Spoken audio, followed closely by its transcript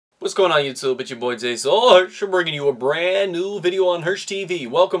What's going on, YouTube? It's your boy Hirsch. I'm bringing you a brand new video on Hirsch TV.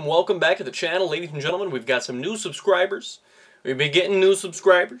 Welcome back to the channel, ladies and gentlemen. We've got some new subscribers. We've been getting new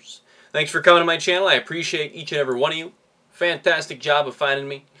subscribers. Thanks for coming to my channel. I appreciate each and every one of you. Fantastic job of finding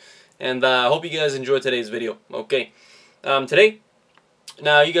me. And I hope you guys enjoyed today's video. Okay. Today,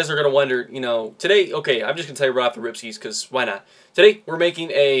 now you guys are going to wonder, today, okay, I'm just going to tell you right off the ripsies, because why not? Today, we're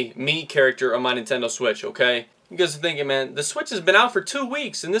making a Mii character on my Nintendo Switch, okay? You guys are thinking, man, the Switch has been out for 2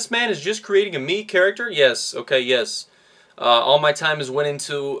 weeks, and this man is just creating a Mii character? Yes, okay, yes. All my time has went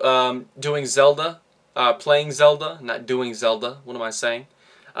into doing Zelda, playing Zelda, not doing Zelda, what am I saying?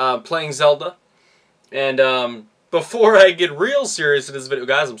 Playing Zelda. And before I get real serious in this video,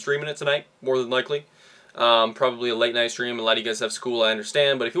 guys, I'm streaming it tonight, more than likely. Probably a late night stream. A lot of you guys have school, I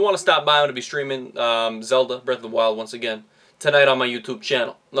understand. But if you want to stop by, I'm going to be streaming Zelda, Breath of the Wild once again, tonight on my YouTube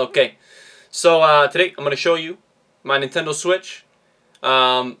channel. Okay. So today I'm going to show you my Nintendo Switch,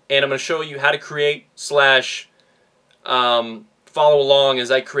 and I'm going to show you how to create / follow along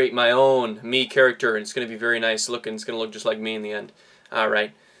as I create my own Mii character, and it's going to be very nice looking. It's going to look just like me in the end.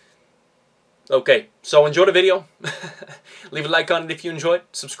 Alright. Okay, so enjoy the video. Leave a like on it if you enjoyed.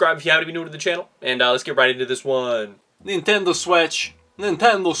 Subscribe if you happen to be new to the channel, and let's get right into this one. Nintendo Switch.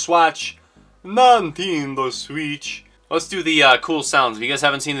 Nintendo Switch. Nintendo Switch. Let's do the cool sounds. If you guys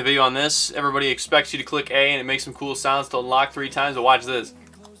haven't seen the video on this, everybody expects you to click A and it makes some cool sounds to unlock 3 times, but watch this.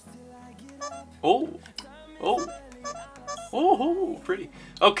 Oh. Oh. Oh, pretty.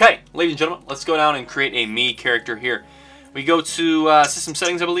 Okay, ladies and gentlemen, let's go down and create a Mii character here. We go to System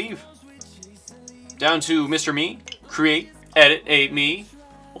Settings, I believe. Down to Mr. Mii, Create, Edit a Mii.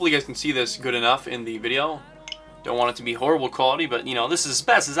 Hopefully you guys can see this good enough in the video. Don't want it to be horrible quality, but this is as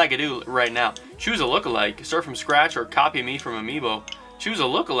best as I could do right now. Choose a lookalike. Start from scratch or copy me from Amiibo. Choose a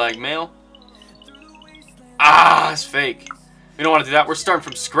lookalike, male. Ah, it's fake. We don't want to do that. We're starting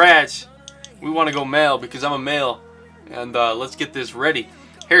from scratch. We want to go male because I'm a male. And let's get this ready.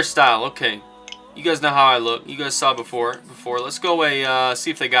 Hairstyle, okay. You guys know how I look. You guys saw before. Let's go see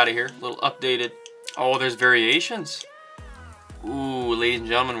if they got it here. A little updated. Oh, there's variations. Ooh, ladies and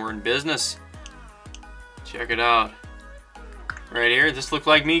gentlemen, we're in business. Check it out. Right here. This look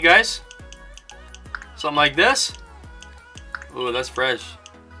like me, guys? Something like this? Ooh, that's fresh.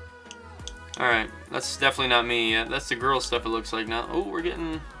 Alright, that's definitely not me yet. That's the girl stuff it looks like now. Oh, we're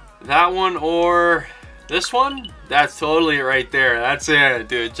getting that one or this one? That's totally it right there. That's it,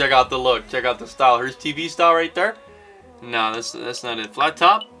 dude. Check out the look. Check out the style. Here's TV style right there. No, that's not it. Flat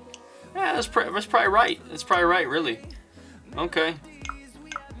top? Yeah, that's probably right. That's probably right, really. Okay.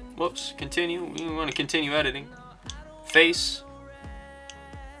 Whoops, continue. We want to continue editing. Face.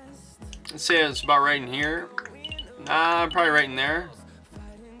 Let's say it's about right in here. Nah, probably right in there.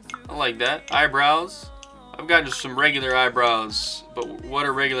 I like that. Eyebrows. I've got just some regular eyebrows. But what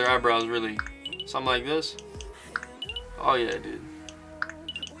are regular eyebrows really? Something like this? Oh yeah, dude.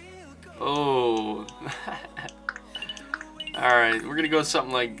 Oh. Alright, we're gonna go with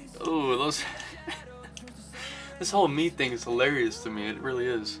something like, oh, those. This whole Mii thing is hilarious to me. It really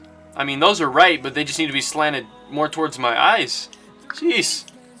is. I mean, those are right, but they just need to be slanted more towards my eyes. Jeez.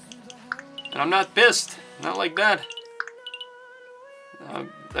 And I'm not pissed. Not like that.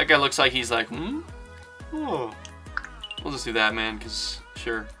 That guy looks like he's like, Oh. We'll just do that, man, because,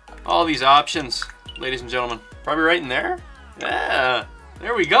 sure. All these options, ladies and gentlemen. Probably right in there? Yeah.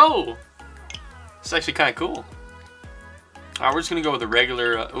 There we go. It's actually kind of cool. Alright, we're just going to go with the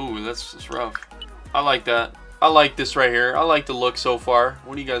regular. Ooh, that's rough. I like that. I like this right here. I like the look so far.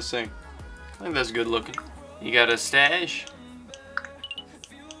 What do you guys think? I think that's good looking. You got a stash?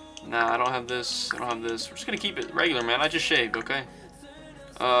 Nah, I don't have this. I don't have this. We're just going to keep it regular, man. I just shaved, okay?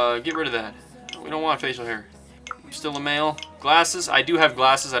 Get rid of that. We don't want facial hair. I'm still a male. Glasses? I do have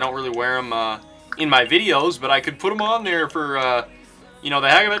glasses. I don't really wear them in my videos, but I could put them on there for, the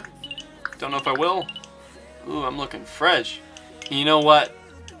heck of it. Don't know if I will. Ooh, I'm looking fresh. You know what?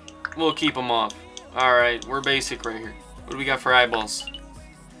 We'll keep them off. Alright, we're basic right here. What do we got for eyeballs?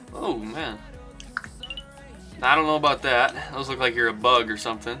 Oh, man. I don't know about that. Those look like you're a bug or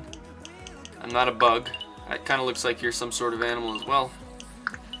something. I'm not a bug. That kind of looks like you're some sort of animal as well.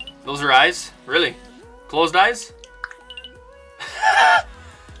 Those are eyes? Really? Closed eyes?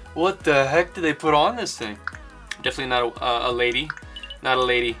 What the heck did they put on this thing? Definitely not a lady. Not a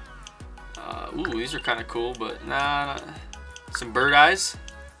lady. Ooh, these are kind of cool, but nah. Some bird eyes?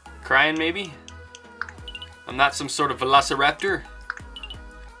 Crying, maybe? I'm not some sort of velociraptor.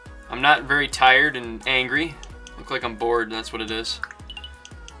 I'm not very tired and angry. Look like I'm bored, that's what it is.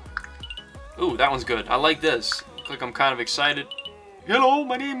 Ooh, that one's good. I like this. Look like I'm kind of excited. Hello,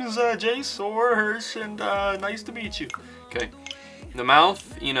 my name is Jace or Hirsch, and nice to meet you. Okay. The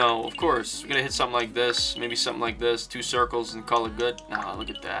mouth, you know, of course, we're gonna hit something like this, maybe something like this, 2 circles and call it good. Nah, look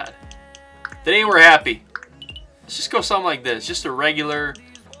at that. Today we're happy. Let's just go something like this, just a regular,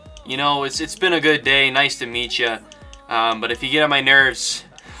 you know, it's been a good day, nice to meet you. But if you get on my nerves,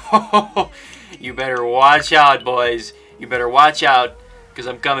 you better watch out, boys. You better watch out, because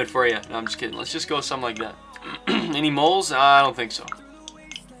I'm coming for you. No, I'm just kidding. Let's just go something like that. Any moles? I don't think so.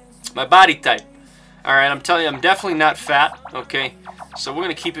 My body type. Alright, I'm telling you, I'm definitely not fat, okay? So we're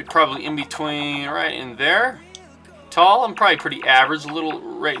going to keep it probably in between, right in there. Tall, I'm probably pretty average, a little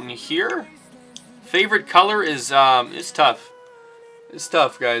right in here. Favorite color is, it's tough. It's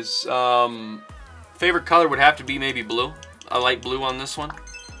tough, guys. Favorite color would have to be maybe blue. A light blue on this one.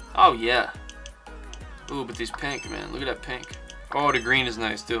 Oh, yeah. Ooh, but these pink, man. Look at that pink. Oh, the green is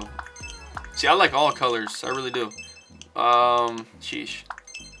nice, too. See, I like all colors. I really do. Sheesh.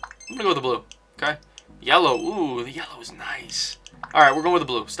 I'm going to go with the blue, okay? Yellow. Ooh, the yellow is nice. Alright, we're going with the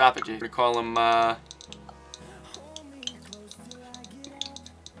blue. Stop it, Jay. We're going to call him,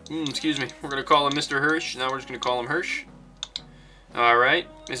 excuse me. We're going to call him Mr. Hirsch. Now we're just going to call him Hirsch. Alright.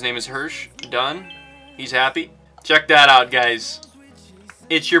 His name is Hirsch. Done. He's happy. Check that out, guys.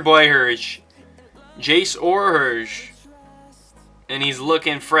 It's your boy Hirsch. Jace or Hirsch. And he's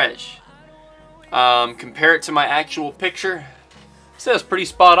looking fresh. Compare it to my actual picture. So that's pretty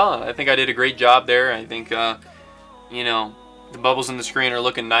spot on. I think I did a great job there. I think, you know, the bubbles in the screen are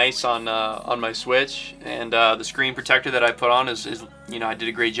looking nice on my Switch, and the screen protector that I put on is you know, I did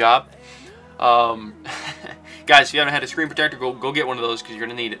a great job. Guys, if you haven't had a screen protector, go get one of those because you're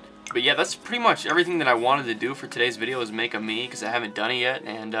gonna need it. But yeah, that's pretty much everything that I wanted to do for today's video, is make a Mii, because I haven't done it yet.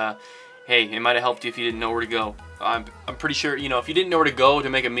 And hey, it might have helped you if you didn't know where to go. I'm pretty sure, you know, if you didn't know where to go to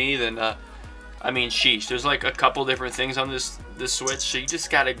make a Mii, then I mean, sheesh, there's like a couple different things on this Switch, so you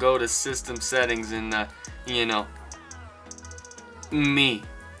just gotta go to system settings and you know, Mii.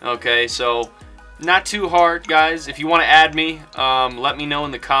 Okay, so not too hard, guys. If you want to add me, let me know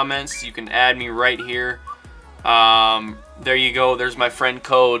in the comments. You can add me right here. There you go. There's my friend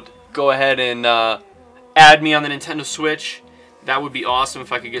code. Go ahead and add me on the Nintendo Switch. That would be awesome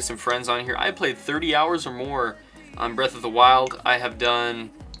if I could get some friends on here. I played 30 hours or more on Breath of the Wild. I have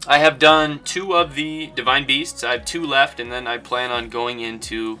done 2 of the Divine Beasts. I have 2 left, and then I plan on going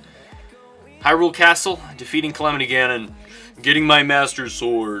into Hyrule Castle, defeating Calamity Ganon, getting my Master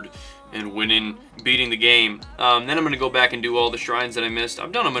Sword, and beating the game. Then I'm going to go back and do all the shrines that I missed.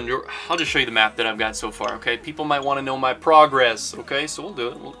 I've done them. I'll just show you the map that I've got so far, okay? People might want to know my progress, okay? So we'll do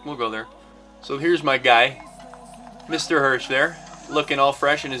it. We'll go there. So here's my guy, Mr. Hirsch there, looking all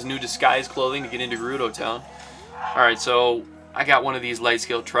fresh in his new disguise clothing to get into Gerudo Town. Alright, so I got one of these light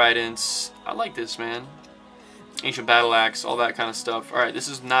scale tridents. I like this, man. Ancient battle axe, all that kind of stuff. Alright, this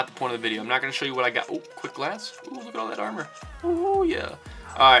is not the point of the video. I'm not going to show you what I got. Oh, quick glance. Ooh, look at all that armor. Oh, yeah.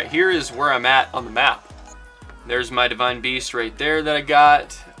 Alright, here is where I'm at on the map. There's my Divine Beast right there that I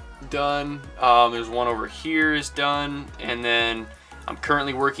got done. There's one over here is done. And then I'm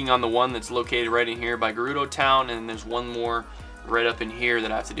currently working on the one that's located right in here by Gerudo Town. And there's one more right up in here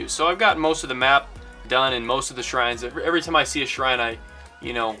that I have to do. So I've got most of the map done and most of the shrines. Every time I see a shrine,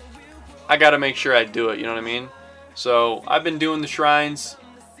 you know, I gotta make sure I do it, you know what I mean? So I've been doing the shrines.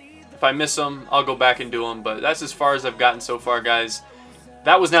 If I miss them, I'll go back and do them, but that's as far as I've gotten so far, guys.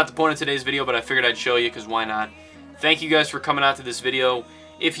 That was not the point of today's video, but I figured I'd show you, because why not? Thank you guys for coming out to this video.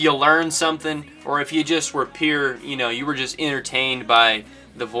 If you learned something, or if you just were pure, you know, you were just entertained by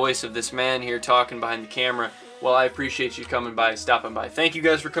the voice of this man here talking behind the camera, well, I appreciate you coming by, stopping by. Thank you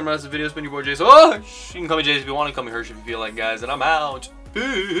guys for coming out to this video. It's been your boy, Jace. Oh, you can call me Jace if you want to. Call me Hirsch if you feel like, guys. And I'm out.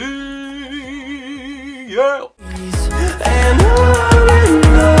 Peace. Yeah.